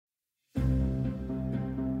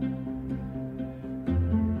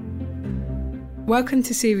Welcome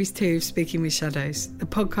to Series 2 of Speaking with Shadows, the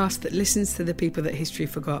podcast that listens to the people that history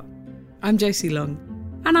forgot. I'm Josie Long,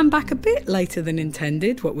 and I'm back a bit later than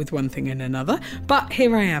intended, what with one thing and another, but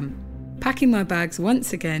here I am, packing my bags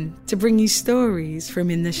once again to bring you stories from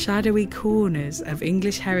in the shadowy corners of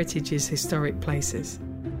English heritage's historic places.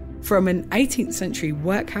 From an 18th century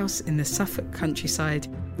workhouse in the Suffolk countryside,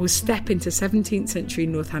 we'll step into 17th century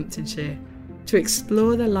Northamptonshire to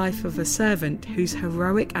explore the life of a servant whose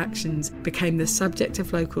heroic actions became the subject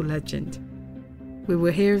of local legend. We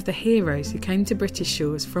will hear of the heroes who came to British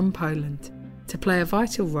shores from Poland to play a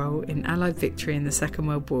vital role in Allied victory in the Second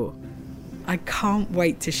World War. I can't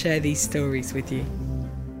wait to share these stories with you.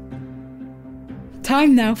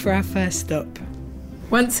 Time now for our first stop.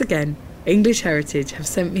 Once again, English Heritage have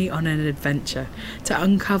sent me on an adventure to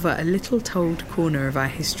uncover a little told corner of our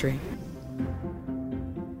history.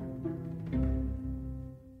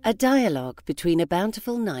 A dialogue between a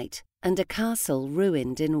bountiful knight and a castle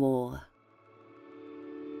ruined in war.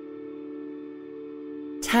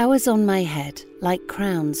 Towers on my head like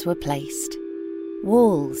crowns were placed.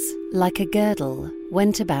 Walls, like a girdle,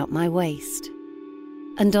 went about my waist.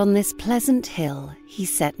 And on this pleasant hill he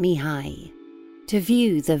set me high, to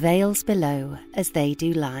view the vales below as they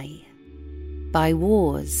do lie. By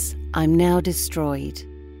wars I'm now destroyed,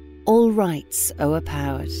 all rights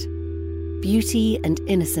o'erpowered. Beauty and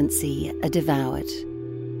innocency are devoured.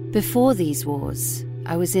 Before these wars,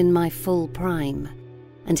 I was in my full prime,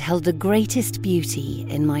 and held the greatest beauty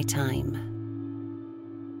in my time.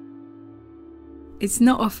 It's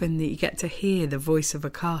not often that you get to hear the voice of a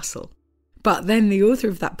castle, but then the author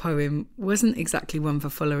of that poem wasn't exactly one for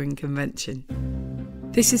following convention.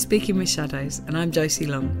 This is Speaking with Shadows, and I'm Josie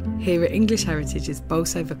Long, here at English Heritage's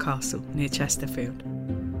Bolsover Castle near Chesterfield.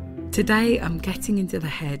 Today I'm getting into the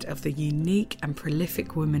head of the unique and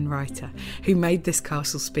prolific woman writer who made this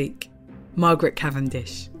castle speak, Margaret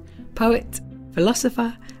Cavendish, poet,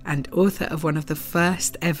 philosopher and author of one of the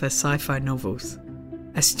first ever sci-fi novels,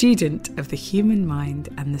 a student of the human mind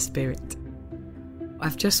and the spirit.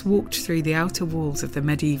 I've just walked through the outer walls of the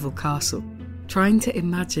medieval castle, trying to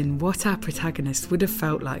imagine what our protagonist would have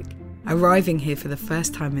felt like arriving here for the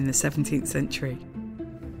first time in the 17th century.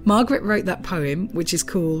 Margaret wrote that poem, which is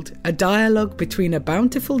called A Dialogue Between a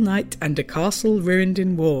Bountiful Knight and a Castle Ruined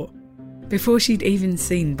in War, before she'd even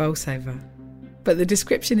seen Bolsover. But the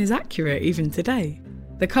description is accurate even today.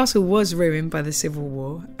 The castle was ruined by the Civil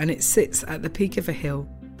War, and it sits at the peak of a hill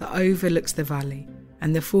that overlooks the valley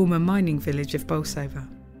and the former mining village of Bolsover.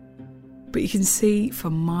 But you can see for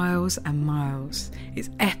miles and miles its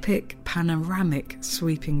epic, panoramic,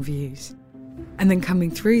 sweeping views. And then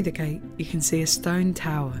coming through the gate, you can see a stone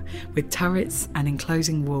tower with turrets and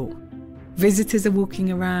enclosing wall. Visitors are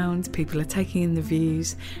walking around, people are taking in the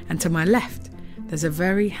views, and to my left, there's a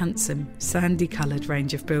very handsome, sandy-coloured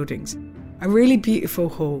range of buildings. A really beautiful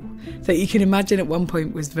hall that you can imagine at one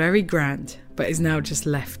point was very grand, but is now just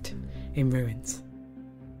left in ruins.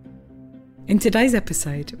 In today's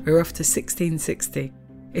episode, we're off to 1660.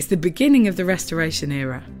 It's the beginning of the Restoration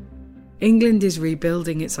era. England is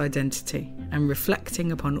rebuilding its identity and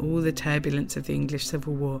reflecting upon all the turbulence of the English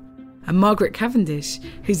Civil War. And Margaret Cavendish,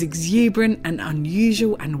 who's exuberant and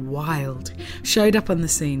unusual and wild, showed up on the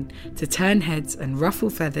scene to turn heads and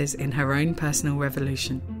ruffle feathers in her own personal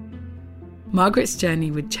revolution. Margaret's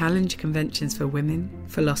journey would challenge conventions for women,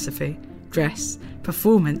 philosophy, dress,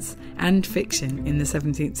 performance and fiction in the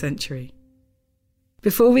 17th century.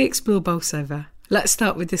 Before we explore Bolsover, let's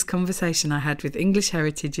start with this conversation I had with English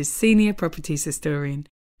Heritage's senior properties historian,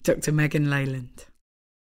 Dr. Megan Leyland.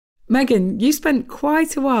 Megan, you spent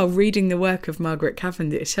quite a while reading the work of Margaret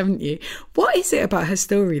Cavendish, haven't you? What is it about her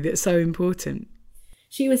story that's so important?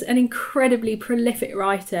 She was an incredibly prolific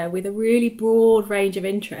writer with a really broad range of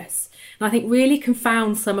interests, and I think really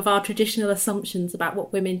confounds some of our traditional assumptions about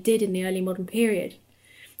what women did in the early modern period.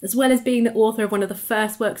 As well as being the author of one of the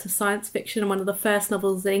first works of science fiction and one of the first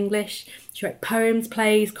novels in English, she wrote poems,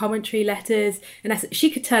 plays, commentary, letters, and she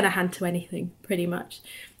could turn her hand to anything, pretty much.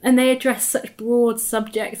 And they address such broad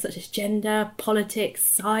subjects such as gender, politics,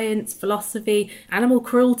 science, philosophy, animal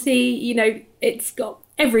cruelty. It's got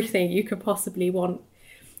everything you could possibly want.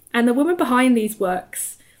 And the woman behind these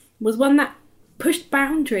works was one that pushed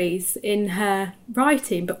boundaries in her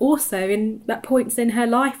writing, but also in that points in her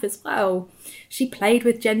life as well. She played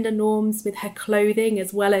with gender norms with her clothing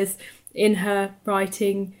as well as in her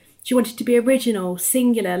writing. She wanted to be original,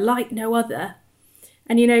 singular, like no other.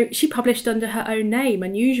 And, she published under her own name,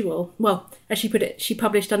 unusual. Well, as she put it, she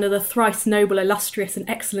published under the thrice noble, illustrious and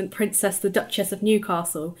excellent Princess, the Duchess of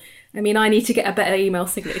Newcastle. I mean, I need to get a better email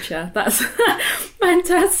signature. That's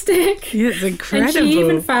fantastic. Yeah, it's incredible. And she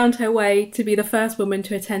even found her way to be the first woman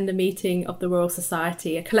to attend a meeting of the Royal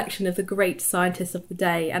Society, a collection of the great scientists of the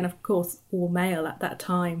day, and of course, all male at that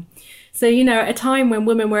time. So, you know, at a time when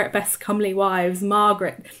women were at best comely wives,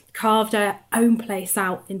 Margaret carved her own place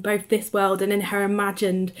out in both this world and in her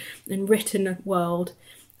imagined and written world.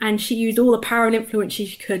 And she used all the power and influence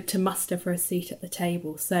she could to muster for a seat at the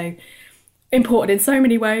table. So important in so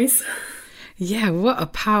many ways. Yeah, what a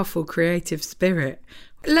powerful creative spirit.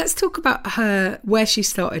 Let's talk about her, where she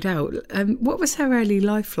started out. What was her early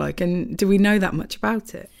life like, and do we know that much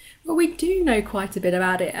about it? Well, we do know quite a bit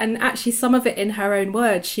about it, and actually some of it in her own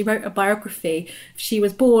words. She wrote a biography. She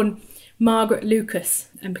was born Margaret Lucas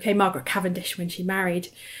and became Margaret Cavendish when she married.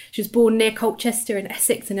 She was born near Colchester in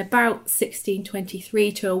Essex in about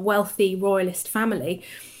 1623 to a wealthy royalist family,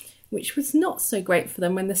 which was not so great for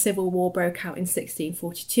them when the Civil War broke out in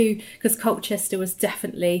 1642, because Colchester was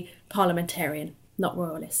definitely parliamentarian, not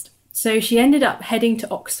royalist. So she ended up heading to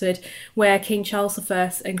Oxford, where King Charles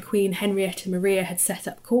I and Queen Henrietta Maria had set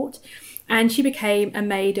up court, and she became a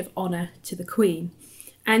maid of honour to the Queen.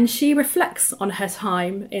 And she reflects on her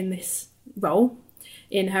time in this role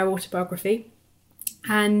in her autobiography.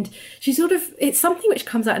 And she it's something which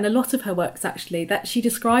comes out in a lot of her works, actually, that she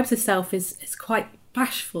describes herself as quite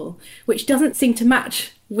bashful, which doesn't seem to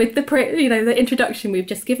match with the introduction we've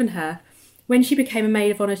just given her. When she became a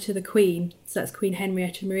maid of honour to the Queen, so that's Queen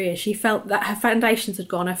Henrietta Maria, she felt that her foundations had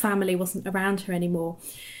gone, her family wasn't around her anymore.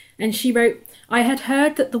 And she wrote, "I had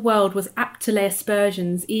heard that the world was apt to lay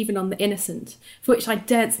aspersions even on the innocent, for which I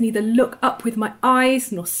dared neither look up with my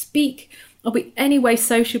eyes nor speak or be any way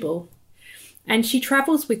sociable." And she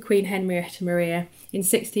travels with Queen Henrietta Maria in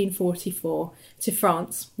 1644 to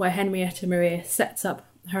France, where Henrietta Maria sets up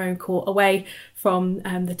her own court away from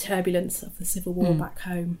the turbulence of the Civil War back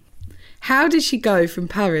home. How did she go from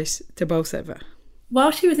Paris to Bolsover?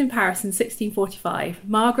 While she was in Paris in 1645,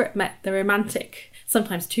 Margaret met the romantic,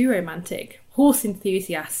 sometimes too romantic, horse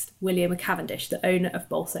enthusiast William Cavendish, the owner of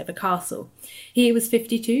Bolsover Castle. He was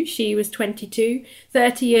 52, she was 22,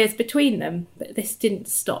 30 years between them, but this didn't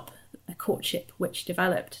stop a courtship which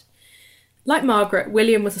developed. Like Margaret,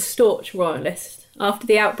 William was a staunch royalist. After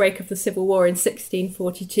the outbreak of the Civil War in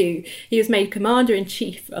 1642, he was made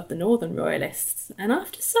Commander-in-Chief of the Northern Royalists, and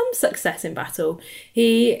after some success in battle,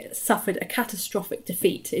 he suffered a catastrophic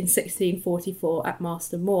defeat in 1644 at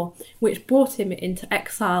Marston Moor, which brought him into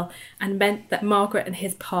exile and meant that Margaret and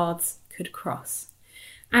his paths could cross.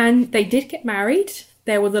 And they did get married.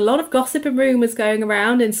 There was a lot of gossip and rumours going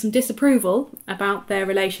around and some disapproval about their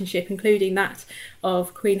relationship, including that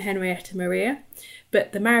of Queen Henrietta Maria.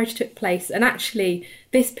 But the marriage took place, and actually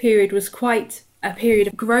this period was quite a period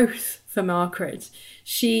of growth for Margaret.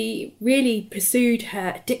 She really pursued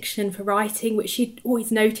her addiction for writing, which she'd always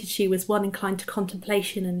noted she was one inclined to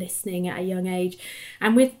contemplation and listening at a young age,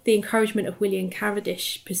 and with the encouragement of William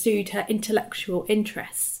Cavendish, pursued her intellectual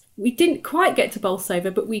interests. We didn't quite get to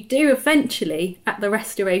Bolsover, but we do eventually at the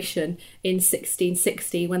Restoration in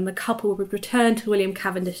 1660, when the couple would return to William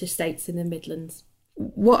Cavendish estates in the Midlands.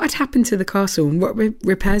 What had happened to the castle, and what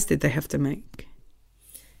repairs did they have to make?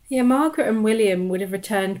 Yeah, Margaret and William would have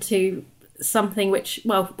returned to something which,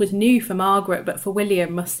 well, was new for Margaret, but for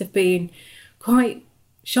William must have been quite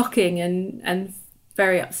shocking and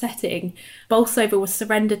very upsetting. Bolsover was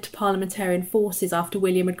surrendered to parliamentarian forces after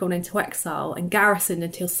William had gone into exile and garrisoned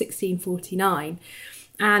until 1649.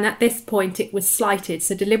 And at this point it was slighted,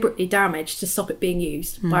 so deliberately damaged to stop it being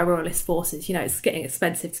used by royalist forces. You know, it's getting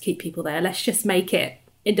expensive to keep people there. Let's just make it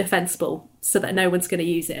indefensible so that no one's going to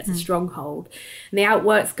use it as a stronghold. And the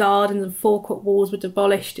outworks gardens and forecourt walls were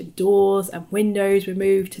demolished, and doors and windows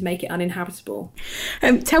removed to make it uninhabitable.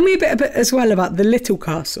 Tell me a bit as well about the Little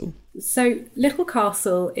Castle. So Little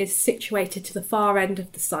Castle is situated to the far end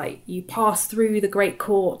of the site. You pass through the great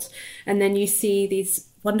court and then you see these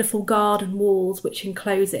wonderful garden walls which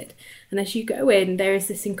enclose it. And as you go in, there is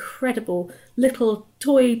this incredible little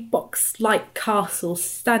toy box-like castle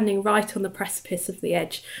standing right on the precipice of the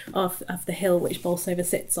edge of the hill which Bolsover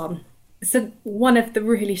sits on. So one of the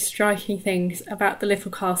really striking things about the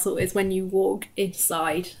Little Castle is when you walk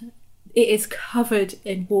inside, it is covered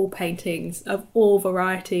in wall paintings of all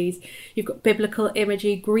varieties. You've got biblical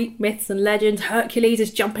imagery, Greek myths and legends, Hercules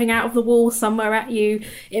is jumping out of the wall somewhere at you,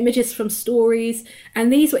 images from stories.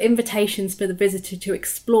 And these were invitations for the visitor to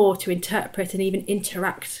explore, to interpret and even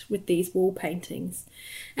interact with these wall paintings.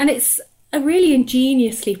 And it's a really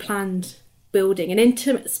ingeniously planned building, an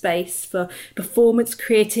intimate space for performance,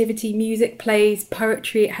 creativity, music, plays,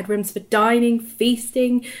 poetry. It had rooms for dining,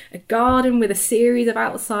 feasting, a garden with a series of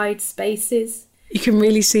outside spaces. You can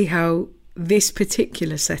really see how this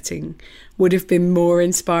particular setting would have been more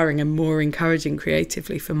inspiring and more encouraging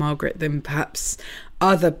creatively for Margaret than perhaps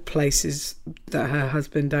other places that her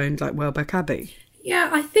husband owned, like Welbeck Abbey. Yeah,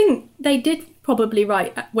 I think they did probably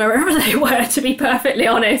write wherever they were, to be perfectly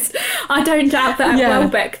honest. I don't doubt that at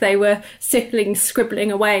Welbeck they were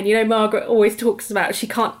scribbling away. And, you know, Margaret always talks about she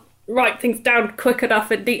can't write things down quick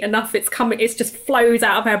enough and neat enough. It just flows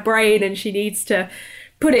out of her brain and she needs to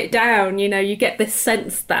put it down. You know, you get this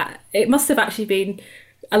sense that it must have actually been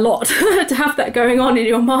a lot to have that going on in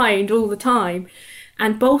your mind all the time.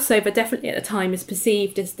 And Bolsover definitely at the time is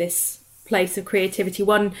perceived as this place of creativity.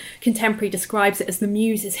 One contemporary describes it as the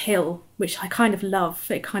Muses' Hill, which I kind of love.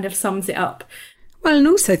 It kind of sums it up. Well, and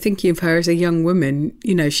also thinking of her as a young woman,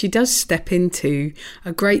 you know, she does step into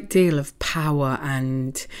a great deal of power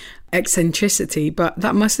and eccentricity, but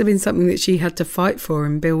that must have been something that she had to fight for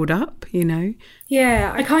and build up, you know?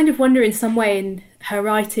 Yeah, I kind of wonder in some way in her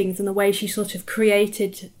writings and the way she sort of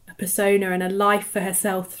created a persona and a life for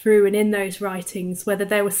herself through and in those writings, whether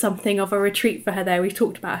there was something of a retreat for her there. We've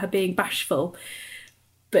talked about her being bashful,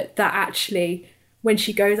 but that actually when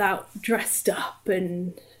she goes out dressed up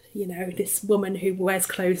and, you know, this woman who wears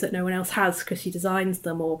clothes that no one else has because she designs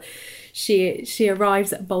them, or she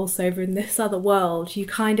arrives at Bolsover in this other world, you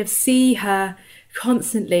kind of see her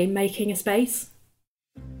constantly making a space.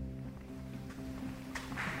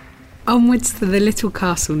 Onwards to the little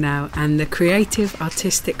castle now and the creative,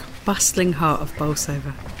 artistic, bustling heart of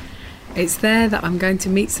Bolsover. It's there that I'm going to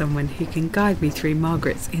meet someone who can guide me through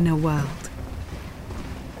Margaret's inner world.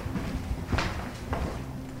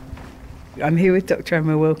 I'm here with Dr.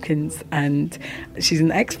 Emma Wilkins, and she's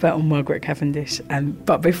an expert on Margaret Cavendish.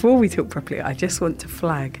 But before we talk properly, I just want to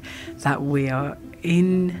flag that we are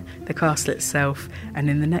in the castle itself, and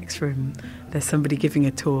in the next room there's somebody giving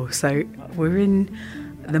a tour. So we're in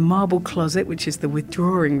the marble closet, which is the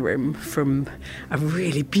withdrawing room from a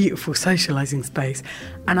really beautiful socialising space.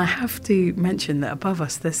 And I have to mention that above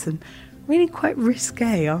us there's some really quite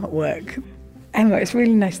risque artwork. Emma, it's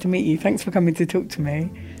really nice to meet you. Thanks for coming to talk to me.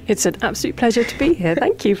 It's an absolute pleasure to be here.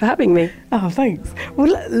 Thank you for having me. Oh, thanks. Well,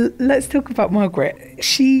 let's talk about Margaret.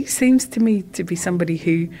 She seems to me to be somebody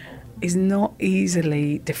who is not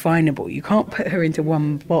easily definable. You can't put her into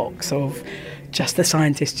one box of just a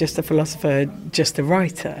scientist, just a philosopher, just a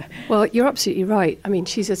writer. Well, you're absolutely right. I mean,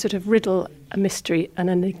 she's a sort of riddle, a mystery, an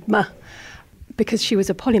enigma, because she was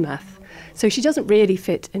a polymath. So she doesn't really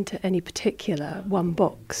fit into any particular one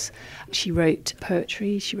box. She wrote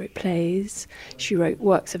poetry, she wrote plays, she wrote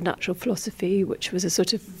works of natural philosophy, which was a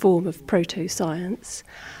sort of form of proto-science,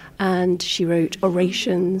 and she wrote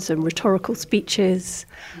orations and rhetorical speeches,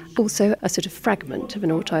 also a sort of fragment of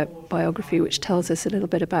an autobiography which tells us a little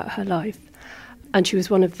bit about her life. And she was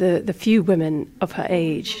one of the few women of her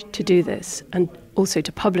age to do this and also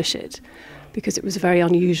to publish it, because it was very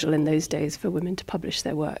unusual in those days for women to publish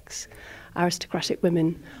their works. Aristocratic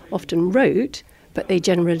women often wrote, but they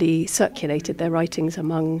generally circulated their writings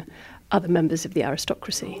among other members of the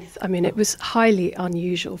aristocracy. I mean, it was highly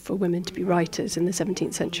unusual for women to be writers in the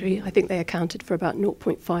 17th century. I think they accounted for about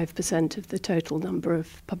 0.5% of the total number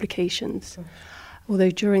of publications.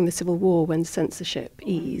 Although during the Civil War, when censorship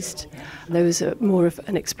eased, there was more of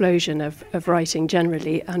an explosion of writing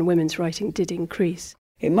generally, and women's writing did increase.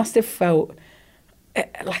 It must have felt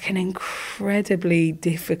like an incredibly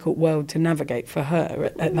difficult world to navigate for her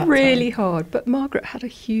at that time. Really hard, but Margaret had a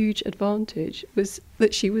huge advantage, was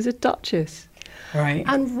that she was a duchess. Right.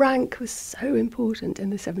 And rank was so important in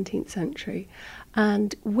the 17th century.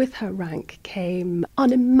 And with her rank came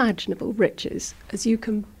unimaginable riches, as you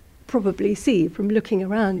can probably see from looking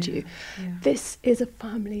around you. Yeah. This is a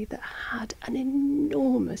family that had an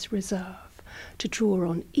enormous reserve to draw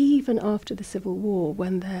on, even after the Civil War,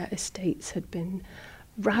 when their estates had been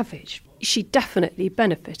ravaged. She definitely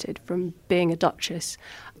benefited from being a duchess,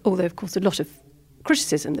 although, of course, a lot of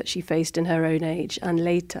criticism that she faced in her own age and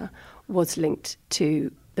later was linked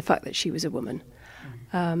to the fact that she was a woman.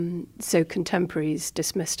 So contemporaries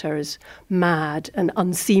dismissed her as mad and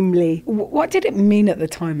unseemly. What did it mean at the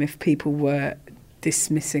time if people were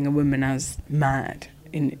dismissing a woman as mad,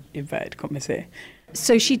 in inverted commas here?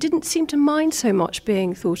 So she didn't seem to mind so much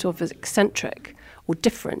being thought of as eccentric or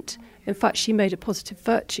different. In fact, she made a positive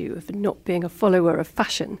virtue of not being a follower of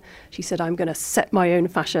fashion. She said, I'm going to set my own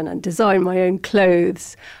fashion and design my own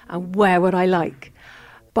clothes and wear what I like.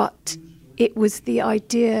 But it was the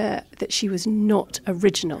idea that she was not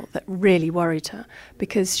original that really worried her,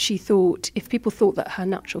 because she thought, if people thought that her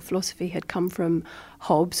natural philosophy had come from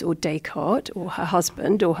Hobbes or Descartes or her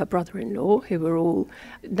husband or her brother-in-law, who were all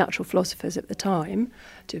natural philosophers at the time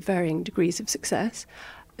to varying degrees of success,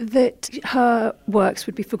 that her works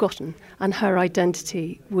would be forgotten and her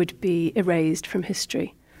identity would be erased from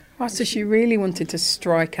history. Oh, so she really wanted to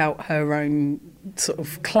strike out her own sort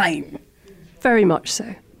of claim. Very much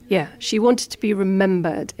so. Yeah, she wanted to be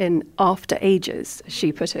remembered in after ages, as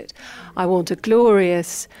she put it. I want a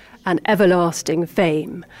glorious and everlasting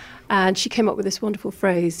fame. And she came up with this wonderful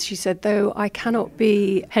phrase. She said, though I cannot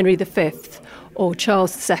be Henry V or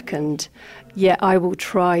Charles II, yet I will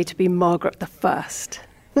try to be Margaret I.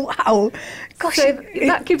 Wow. Gosh. So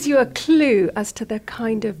that gives you a clue as to the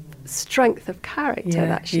kind of strength of character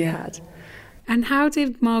that she had. And how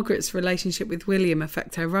did Margaret's relationship with William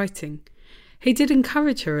affect her writing? He did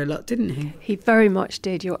encourage her a lot, didn't he? He very much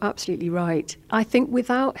did. You're absolutely right. I think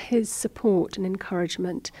without his support and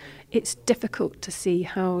encouragement, it's difficult to see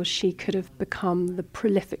how she could have become the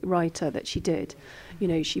prolific writer that she did. You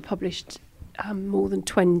know, she published more than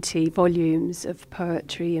 20 volumes of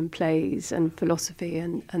poetry and plays and philosophy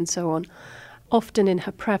and so on. Often in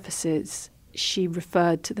her prefaces, she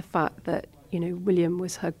referred to the fact that, you know, William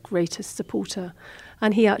was her greatest supporter,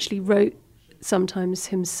 and he actually wrote sometimes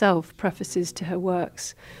himself prefaces to her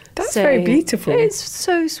works. That's very beautiful. It's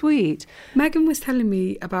so sweet. Megan was telling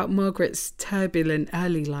me about Margaret's turbulent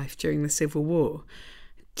early life during the Civil War.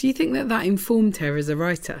 Do you think that that informed her as a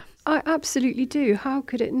writer? I absolutely do. How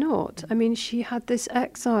could it not? I mean, she had this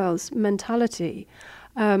exile's mentality,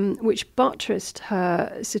 which buttressed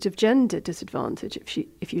her sort of gender disadvantage,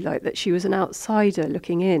 if you like, that she was an outsider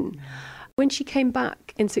looking in. When she came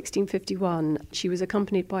back in 1651, she was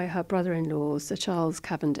accompanied by her brother-in-law, Sir Charles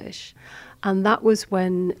Cavendish, and that was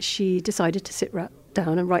when she decided to sit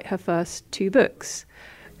down and write her first 2 books,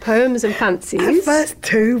 Poems and Fancies. Her first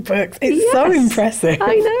 2 books. It's so impressive.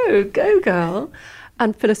 I know, go girl.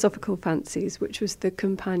 And Philosophical Fancies, which was the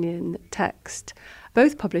companion text,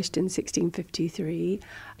 both published in 1653,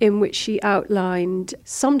 in which she outlined,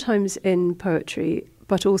 sometimes in poetry,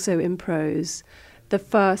 but also in prose, the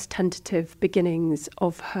first tentative beginnings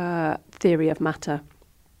of her theory of matter.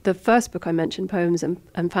 The first book I mentioned, Poems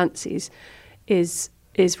and Fancies, is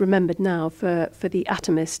remembered now for the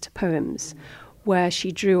atomist poems, where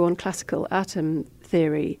she drew on classical atom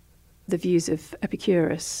theory, the views of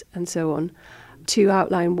Epicurus and so on, to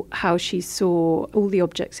outline how she saw all the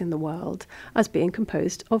objects in the world as being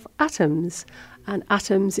composed of atoms, and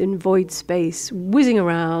atoms in void space whizzing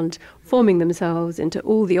around, forming themselves into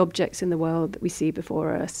all the objects in the world that we see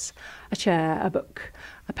before us: a chair, a book,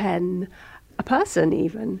 a pen, a person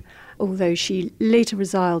even. Although she later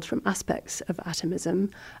resiled from aspects of atomism,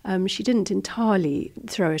 she didn't entirely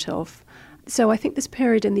throw it off. So I think this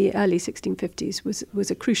period in the early 1650s was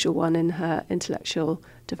a crucial one in her intellectual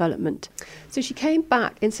development. So she came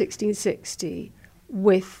back in 1660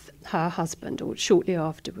 with her husband, or shortly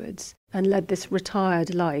afterwards, and led this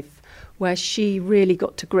retired life where she really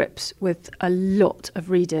got to grips with a lot of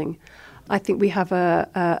reading. I think we have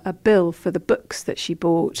a bill for the books that she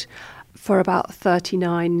bought for about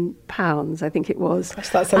 £39, I think it was. Gosh,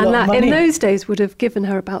 that's a lot of money. In those days would have given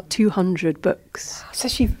her about 200 books. So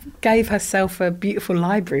she gave herself a beautiful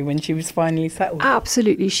library when she was finally settled.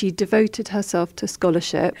 Absolutely, she devoted herself to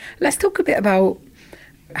scholarship. Let's talk a bit about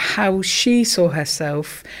how she saw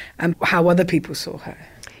herself and how other people saw her.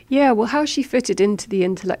 Yeah, well, how she fitted into the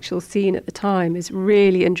intellectual scene at the time is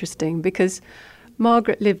really interesting, because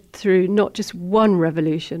Margaret lived through not just one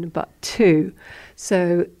revolution, but 2.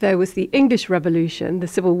 So there was the English Revolution, the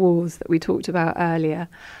civil wars that we talked about earlier,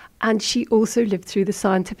 and she also lived through the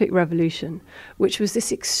scientific revolution, which was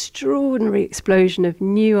this extraordinary explosion of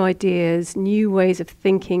new ideas, new ways of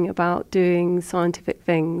thinking about doing scientific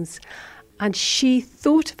things. And she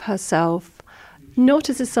thought of herself not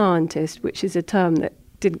as a scientist, which is a term that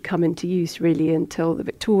didn't come into use really until the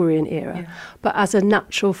Victorian era, but as a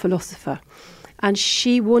natural philosopher. And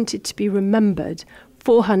she wanted to be remembered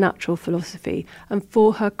for her natural philosophy and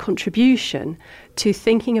for her contribution to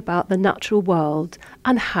thinking about the natural world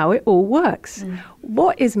and how it all works.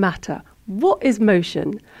 What is matter? What is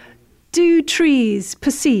motion? Do trees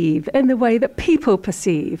perceive in the way that people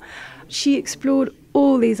perceive? She explored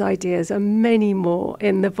all these ideas and many more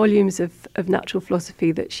in the volumes of natural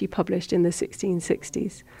philosophy that she published in the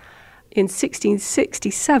 1660s. In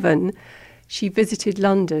 1667, she visited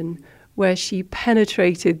London, where she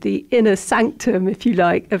penetrated the inner sanctum, if you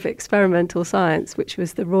like, of experimental science, which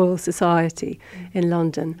was the Royal Society in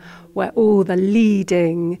London, where all the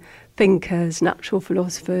leading thinkers, natural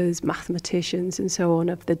philosophers, mathematicians and so on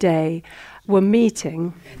of the day were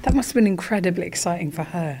meeting. That must have been incredibly exciting for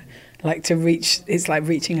her, like to reach, it's like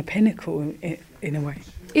reaching a pinnacle in a way.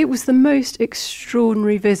 It was the most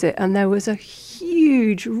extraordinary visit, and there was a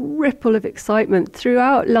huge ripple of excitement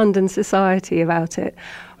throughout London society about it,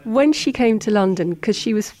 when she came to London, because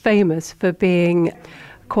she was famous for being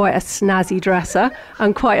quite a snazzy dresser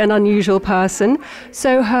and quite an unusual person,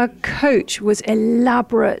 so her coach was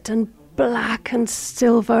elaborate and black and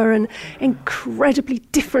silver and incredibly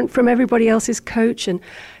different from everybody else's coach, and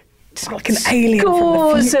it's like an alien from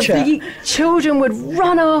the future. Scores of the children would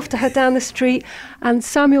run after her down the street, and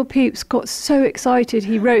Samuel Pepys got so excited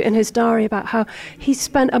he wrote in his diary about how he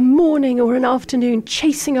spent a morning or an afternoon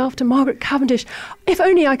chasing after Margaret Cavendish. If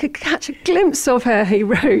only I could catch a glimpse of her, he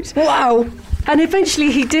wrote. Wow. And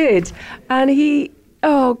eventually he did. And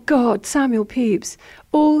oh God, Samuel Pepys,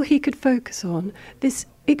 all he could focus on, this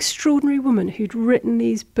extraordinary woman who'd written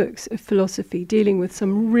these books of philosophy dealing with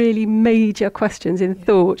some really major questions in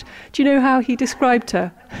thought. Do you know how he described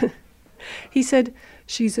her? He said,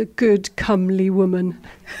 "She's a good, comely woman."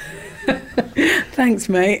 Thanks,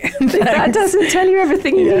 mate. Thanks. That doesn't tell you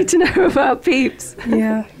everything you need to know about Pepys.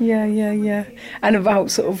 Yeah. And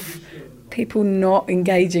about sort of people not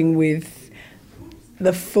engaging with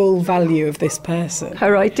the full value of this person.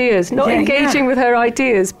 Her ideas, not engaging with her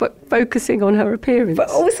ideas, but focusing on her appearance. But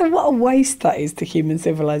also what a waste that is to human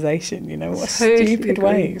civilization, you know, what a Totally stupid agree.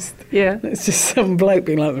 waste. Yeah. It's just some bloke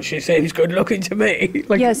being like, well, she seems good looking to me.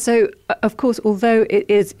 Like, Yeah, so, of course, although it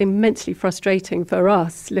is immensely frustrating for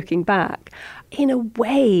us looking back, in a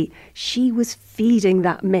way, she was feeding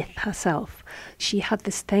that myth herself. She had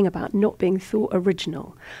this thing about not being thought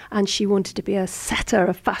original, and she wanted to be a setter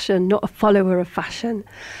of fashion, not a follower of fashion.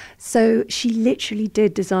 So she literally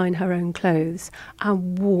did design her own clothes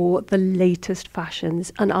and wore the latest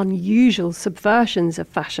fashions and unusual subversions of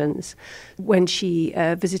fashions. When she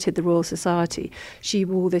visited the Royal Society, she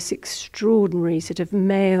wore this extraordinary sort of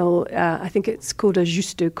male, I think it's called a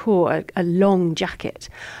juste de corps, a long jacket,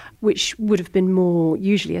 which would have been more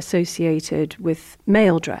usually associated with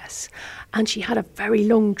male dress. And she had a very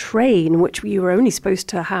long train, which you were only supposed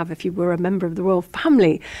to have if you were a member of the royal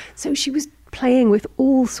family. So she was playing with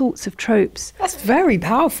all sorts of tropes. that's very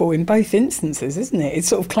powerful in both instances, isn't it? It's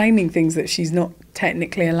sort of claiming things that she's not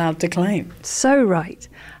technically allowed to claim. So right.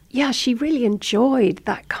 Yeah, she really enjoyed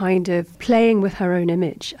that kind of playing with her own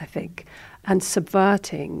image, I think, and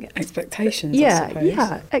subverting Expectations, I suppose.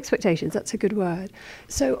 Yeah, expectations, that's a good word.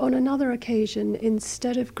 So on another occasion,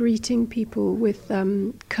 instead of greeting people with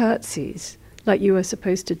curtsies, like you were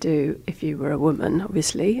supposed to do if you were a woman,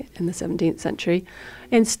 obviously, in the 17th century,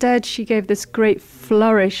 instead she gave this great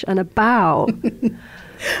flourish and a bow.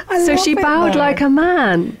 So she bowed like a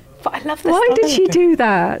man. But I love this. Why did she do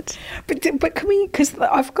that? But can we, because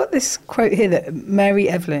I've got this quote here that Mary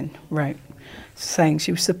Evelyn wrote, saying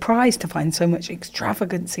she was surprised to find so much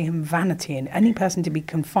extravagancy and vanity in any person to be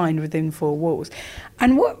confined within four walls.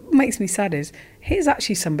 And what makes me sad is here's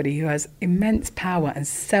actually somebody who has immense power and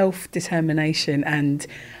self-determination and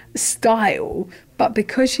style, but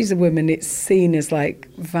because she's a woman, it's seen as like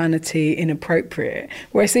vanity, inappropriate.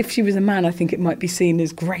 Whereas if she was a man, I think it might be seen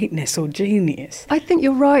as greatness or genius. I think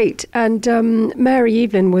you're right. And Mary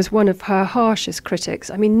Evelyn was one of her harshest critics.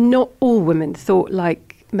 I mean, not all women thought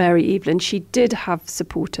like Mary Evelyn. She did have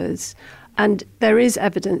supporters, and there is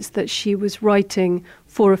evidence that she was writing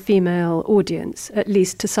for a female audience, at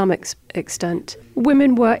least to some extent.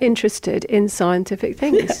 Women were interested in scientific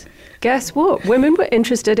things. Guess what? Women were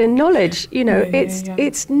interested in knowledge. You know,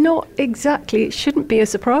 it's not exactly, it shouldn't be a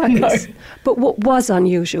surprise. No. But what was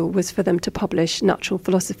unusual was for them to publish natural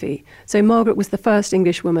philosophy. So Margaret was the first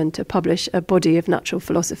English woman to publish a body of natural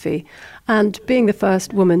philosophy. And being the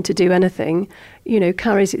first woman to do anything, you know,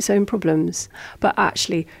 carries its own problems. But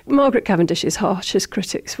actually, Margaret Cavendish's harshest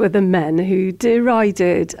critics were the men who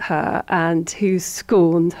derided her and who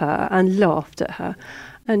scorned her and laughed at her.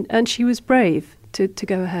 And she was brave to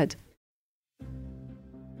go ahead.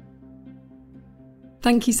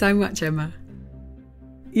 Thank you so much, Emma.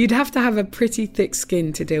 You'd have to have a pretty thick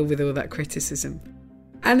skin to deal with all that criticism.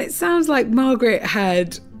 And it sounds like Margaret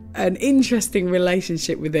had an interesting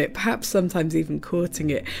relationship with it, perhaps sometimes even courting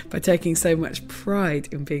it by taking so much pride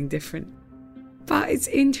in being different. But it's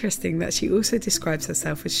interesting that she also describes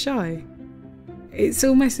herself as shy. It's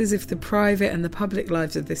almost as if the private and the public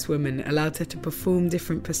lives of this woman allowed her to perform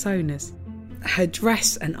different personas. Her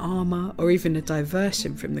dress and armour, or even a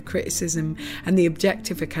diversion from the criticism and the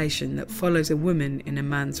objectification that follows a woman in a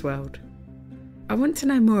man's world. I want to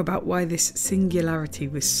know more about why this singularity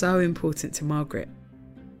was so important to Margaret.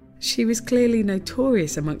 She was clearly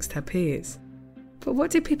notorious amongst her peers. But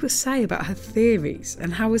what did people say about her theories,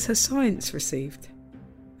 and how was her science received?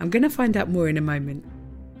 I'm going to find out more in a moment.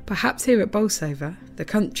 Perhaps here at Bolsover, the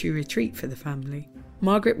country retreat for the family,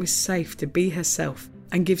 Margaret was safe to be herself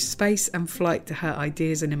and give space and flight to her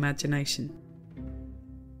ideas and imagination.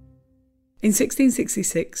 In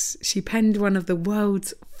 1666, she penned one of the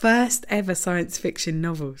world's first ever science fiction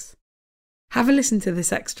novels. Have a listen to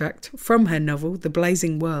this extract from her novel, The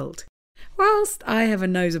Blazing World, whilst I have a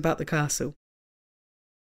nose about the castle.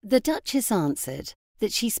 The Duchess answered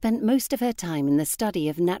that she spent most of her time in the study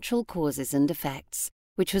of natural causes and effects,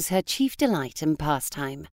 which was her chief delight and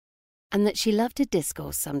pastime, and that she loved to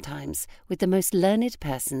discourse sometimes with the most learned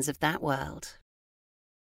persons of that world.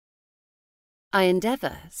 I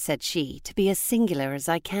endeavour, said she, to be as singular as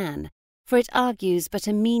I can, for it argues but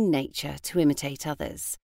a mean nature to imitate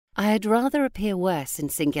others. I had rather appear worse in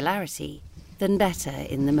singularity than better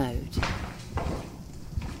in the mode.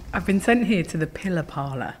 I've been sent here to the Pillar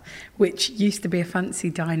Parlour, which used to be a fancy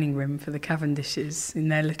dining room for the Cavendishes in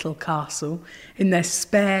their little castle, in their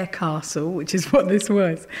spare castle, which is what this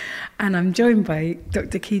was. And I'm joined by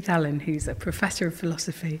Dr. Keith Allen, who's a professor of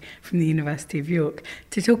philosophy from the University of York,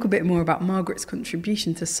 to talk a bit more about Margaret's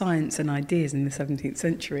contribution to science and ideas in the 17th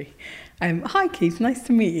century. Hi, Keith, nice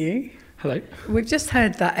to meet you. Hello. We've just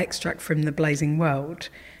heard that extract from The Blazing World.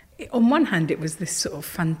 On one hand, it was this sort of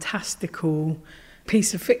fantastical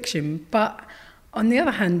piece of fiction, but on the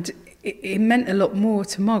other hand, it meant a lot more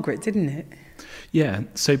to Margaret, didn't it? Yeah,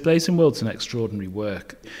 so Blazing World's an extraordinary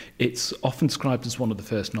work. It's often described as one of the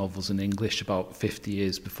first novels in English, about 50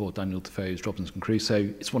 years before Daniel Defoe's Robinson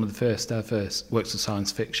Crusoe. It's one of the first ever works of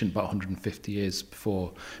science fiction, about 150 years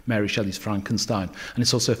before Mary Shelley's Frankenstein. And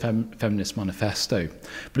it's also a feminist manifesto.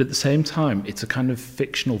 But at the same time, it's a kind of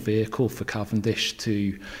fictional vehicle for Cavendish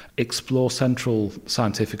to explore central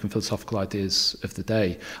scientific and philosophical ideas of the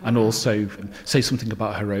day, and also say something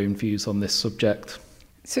about her own views on this subject.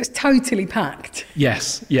 So it's totally packed.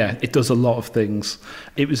 Yes, yeah, it does a lot of things.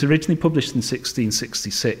 It was originally published in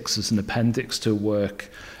 1666 as an appendix to a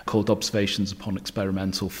work called Observations upon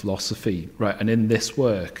Experimental Philosophy, right? And in this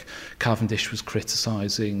work, Cavendish was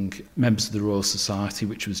criticising members of the Royal Society,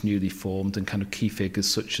 which was newly formed, and kind of key figures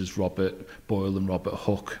such as Robert Boyle and Robert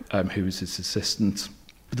Hooke, who was his assistant.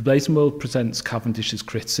 But The Blazing World presents Cavendish's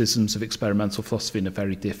criticisms of experimental philosophy in a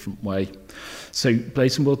very different way. So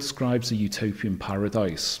Blazing World describes a utopian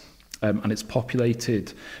paradise, and it's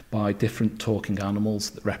populated by different talking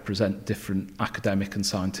animals that represent different academic and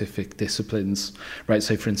scientific disciplines. Right.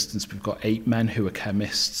 So, for instance, we've got ape men who are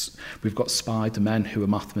chemists, we've got spider men who are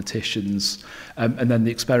mathematicians, and then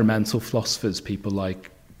the experimental philosophers, people like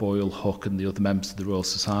Boyle, Hooke, and the other members of the Royal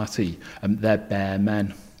Society, they're bear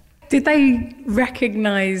men. Did they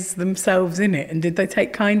recognise themselves in it, and did they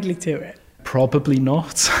take kindly to it? Probably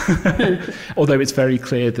not, although it's very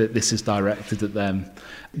clear that this is directed at them.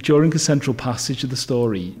 During a central passage of the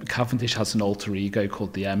story, Cavendish has an alter ego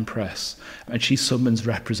called the Empress, and she summons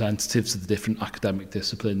representatives of the different academic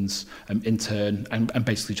disciplines in turn, and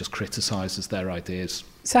basically just criticises their ideas.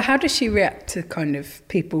 So how does she react to kind of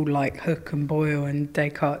people like Hooke and Boyle and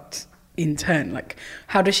Descartes in turn? Like,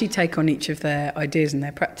 how does she take on each of their ideas and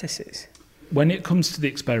their practices? When it comes to the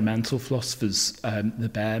experimental philosophers, the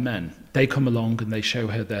bear men, they come along and they show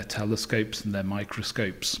her their telescopes and their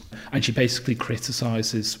microscopes. And she basically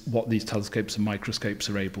criticises what these telescopes and microscopes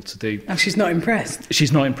are able to do. And she's not impressed?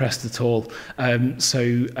 She's not impressed at all.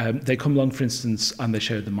 So they come along, for instance, and they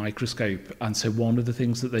show the microscope. And so one of the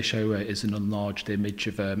things that they show her is an enlarged image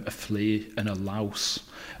of a flea and a louse.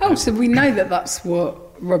 Oh, so we know that that's what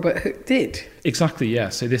Robert Hooke did. Exactly, yeah.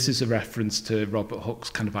 So this is a reference to Robert Hooke's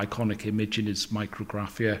kind of iconic image in his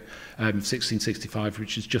Micrographia, 1665,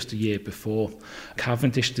 which is just a year before.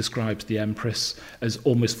 Cavendish describes the Empress as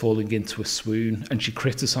almost falling into a swoon, and she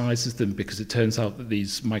criticises them because it turns out that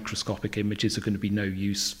these microscopic images are going to be no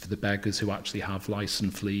use for the beggars who actually have lice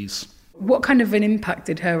and fleas. What kind of an impact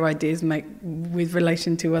did her ideas make with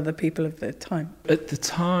relation to other people of the time? At the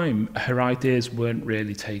time, her ideas weren't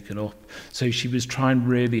really taken up. So she was trying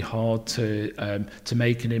really hard to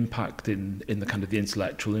make an impact in the kind of the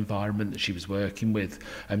intellectual environment that she was working with.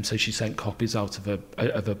 So she sent copies out of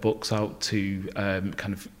her books out to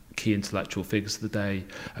kind of key intellectual figures of the day,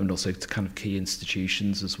 and also to kind of key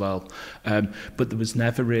institutions as well. But there was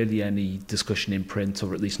never really any discussion in print,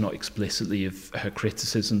 or at least not explicitly, of her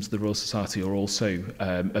criticisms of the Royal Society, or also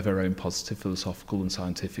of her own positive philosophical and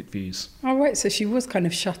scientific views. Oh, right, so she was kind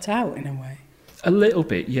of shut out in a way. A little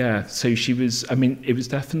bit, yeah. So she was, I mean, it was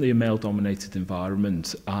definitely a male-dominated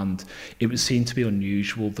environment, and it was seen to be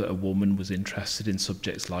unusual that a woman was interested in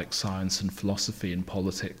subjects like science and philosophy and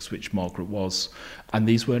politics, which Margaret was. And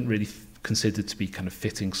these weren't really considered to be kind of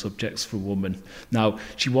fitting subjects for a woman. Now,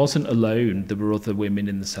 she wasn't alone. There were other women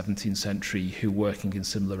in the 17th century who were working in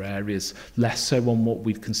similar areas, less so on what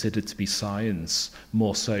we'd considered to be science,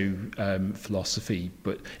 more so philosophy,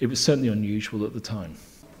 but it was certainly unusual at the time.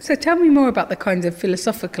 So tell me more about the kinds of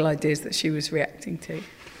philosophical ideas that she was reacting to.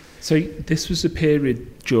 So this was a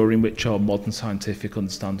period during which our modern scientific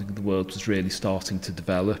understanding of the world was really starting to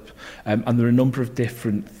develop. And there are a number of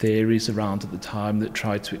different theories around at the time that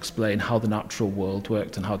tried to explain how the natural world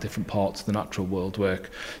worked and how different parts of the natural world work.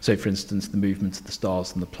 So, for instance, the movement of the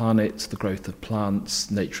stars and the planets, the growth of plants,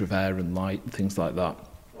 nature of air and light, and things like that.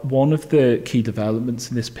 One of the key developments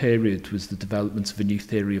in this period was the development of a new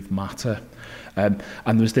theory of matter. And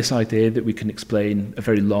there was this idea that we can explain a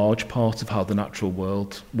very large part of how the natural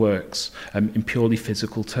world works in purely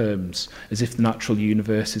physical terms, as if the natural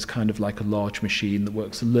universe is kind of like a large machine that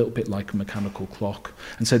works a little bit like a mechanical clock.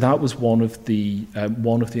 And so that was one of the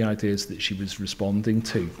ideas that she was responding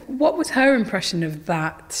to. What was her impression of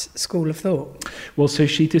that school of thought? Well, so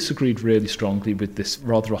she disagreed really strongly with this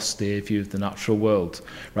rather austere view of the natural world,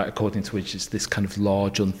 right, according to which it's this kind of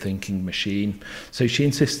large, unthinking machine. So she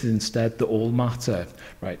insisted instead that all matter,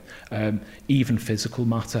 right, even physical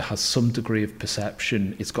matter has some degree of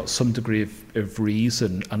perception, it's got some degree of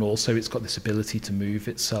reason, and also it's got this ability to move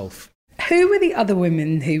itself. Who were the other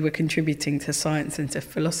women who were contributing to science and to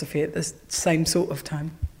philosophy at the same sort of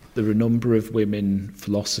time? There are a number of women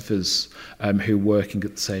philosophers who were working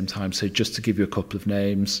at the same time. So just to give you a couple of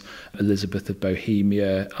names, Elizabeth of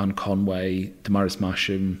Bohemia, Anne Conway, Damaris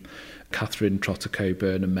Masham, Catherine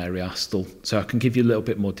Trotter-Coburn and Mary Astle. So I can give you a little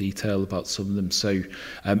bit more detail about some of them. So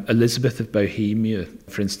Elizabeth of Bohemia,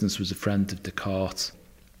 for instance, was a friend of Descartes.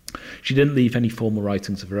 She didn't leave any formal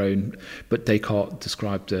writings of her own, but Descartes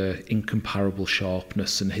described her incomparable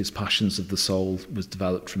sharpness, and his passions of the soul was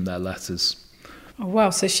developed from their letters. Oh, wow.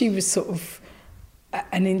 So she was sort of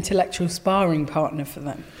an intellectual sparring partner for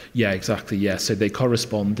them. Yeah, exactly. Yeah, so they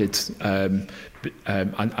corresponded and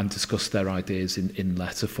discussed their ideas in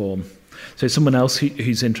letter form. So someone else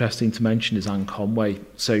who's interesting to mention is Anne Conway.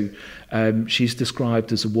 So she's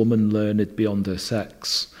described as a woman learned beyond her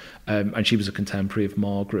sex, and she was a contemporary of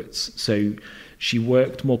Margaret's. So she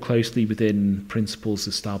worked more closely within principles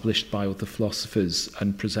established by other philosophers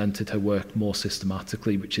and presented her work more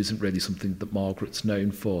systematically, which isn't really something that Margaret's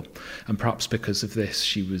known for. And perhaps because of this,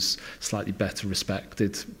 she was slightly better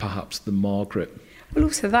respected, perhaps, than Margaret. Well,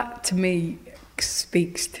 also that, to me,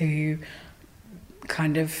 speaks to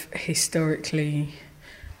kind of historically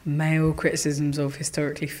male criticisms of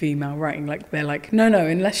historically female writing. Like, they're like, no,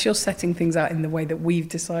 unless you're setting things out in the way that we've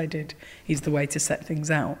decided is the way to set things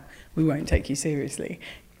out, we won't take you seriously.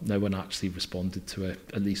 No one actually responded to it,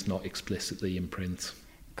 at least not explicitly in print.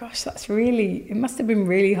 Gosh, it must have been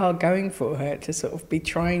really hard going for her to sort of be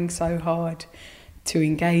trying so hard to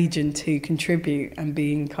engage and to contribute and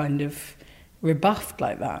being kind of rebuffed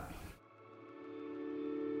like that.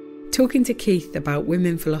 Talking to Keith about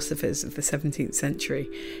women philosophers of the 17th century,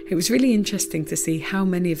 it was really interesting to see how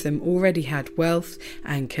many of them already had wealth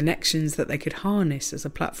and connections that they could harness as a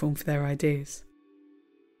platform for their ideas.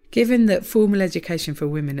 Given that formal education for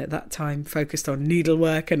women at that time focused on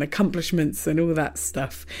needlework and accomplishments and all that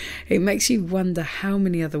stuff, it makes you wonder how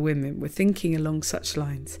many other women were thinking along such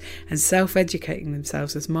lines and self-educating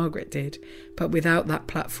themselves as Margaret did, but without that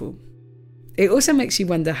platform. It also makes you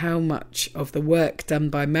wonder how much of the work done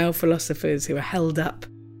by male philosophers who are held up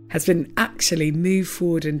has been actually moved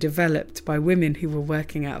forward and developed by women who were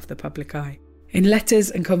working out of the public eye, in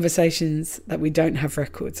letters and conversations that we don't have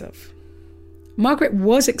records of. Margaret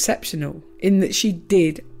was exceptional in that she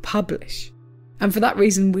did publish, and for that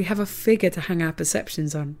reason we have a figure to hang our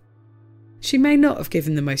perceptions on. She may not have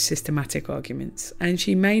given the most systematic arguments, and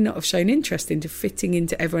she may not have shown interest into fitting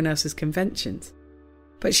into everyone else's conventions,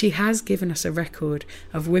 but she has given us a record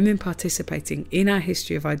of women participating in our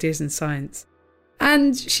history of ideas and science.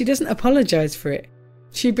 And she doesn't apologise for it.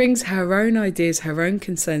 She brings her own ideas, her own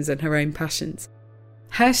concerns and her own passions.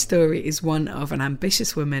 Her story is one of an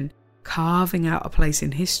ambitious woman carving out a place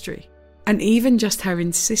in history. And even just her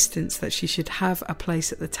insistence that she should have a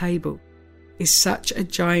place at the table is such a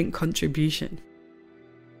giant contribution.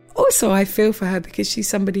 Also, I feel for her because she's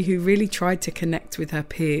somebody who really tried to connect with her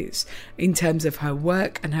peers in terms of her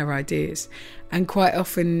work and her ideas, and quite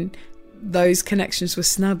often those connections were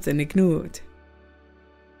snubbed and ignored.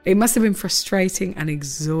 It must have been frustrating and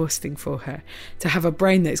exhausting for her to have a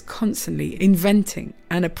brain that is constantly inventing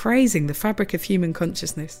and appraising the fabric of human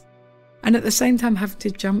consciousness, and at the same time having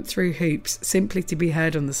to jump through hoops simply to be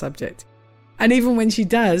heard on the subject. And even when she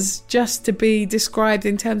does, just to be described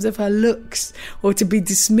in terms of her looks or to be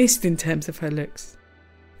dismissed in terms of her looks.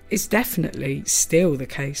 It's definitely still the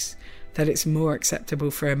case that it's more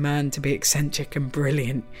acceptable for a man to be eccentric and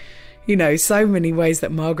brilliant. You know, so many ways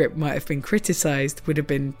that Margaret might have been criticised would have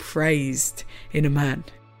been praised in a man.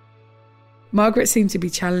 Margaret seemed to be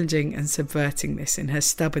challenging and subverting this in her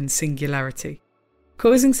stubborn singularity,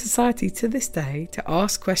 causing society to this day to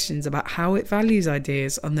ask questions about how it values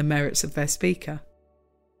ideas on the merits of their speaker.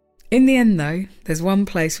 In the end, though, there's one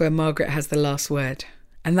place where Margaret has the last word,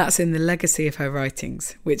 and that's in the legacy of her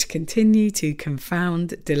writings, which continue to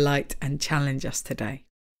confound, delight and challenge us today.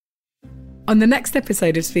 On the next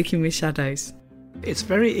episode of Speaking with Shadows. It's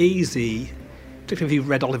very easy, particularly if you've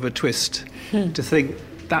read Oliver Twist, to think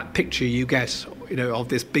that picture you get, of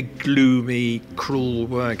this big, gloomy, cruel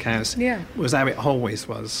workhouse was how it always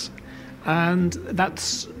was. And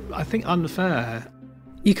that's, I think, unfair.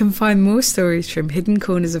 You can find more stories from hidden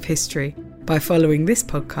corners of history by following this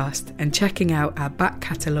podcast and checking out our back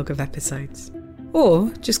catalogue of episodes. Or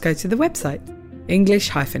just go to the website,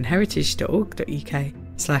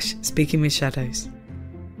 english-heritage.org.uk/speakingwithshadows.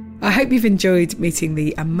 I hope you've enjoyed meeting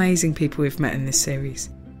the amazing people we've met in this series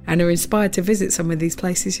and are inspired to visit some of these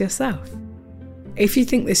places yourself. If you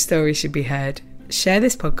think this story should be heard, share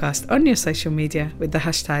this podcast on your social media with the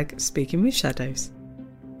hashtag SpeakingWithShadows.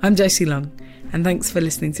 I'm Josie Long, and thanks for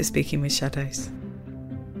listening to Speaking with Shadows.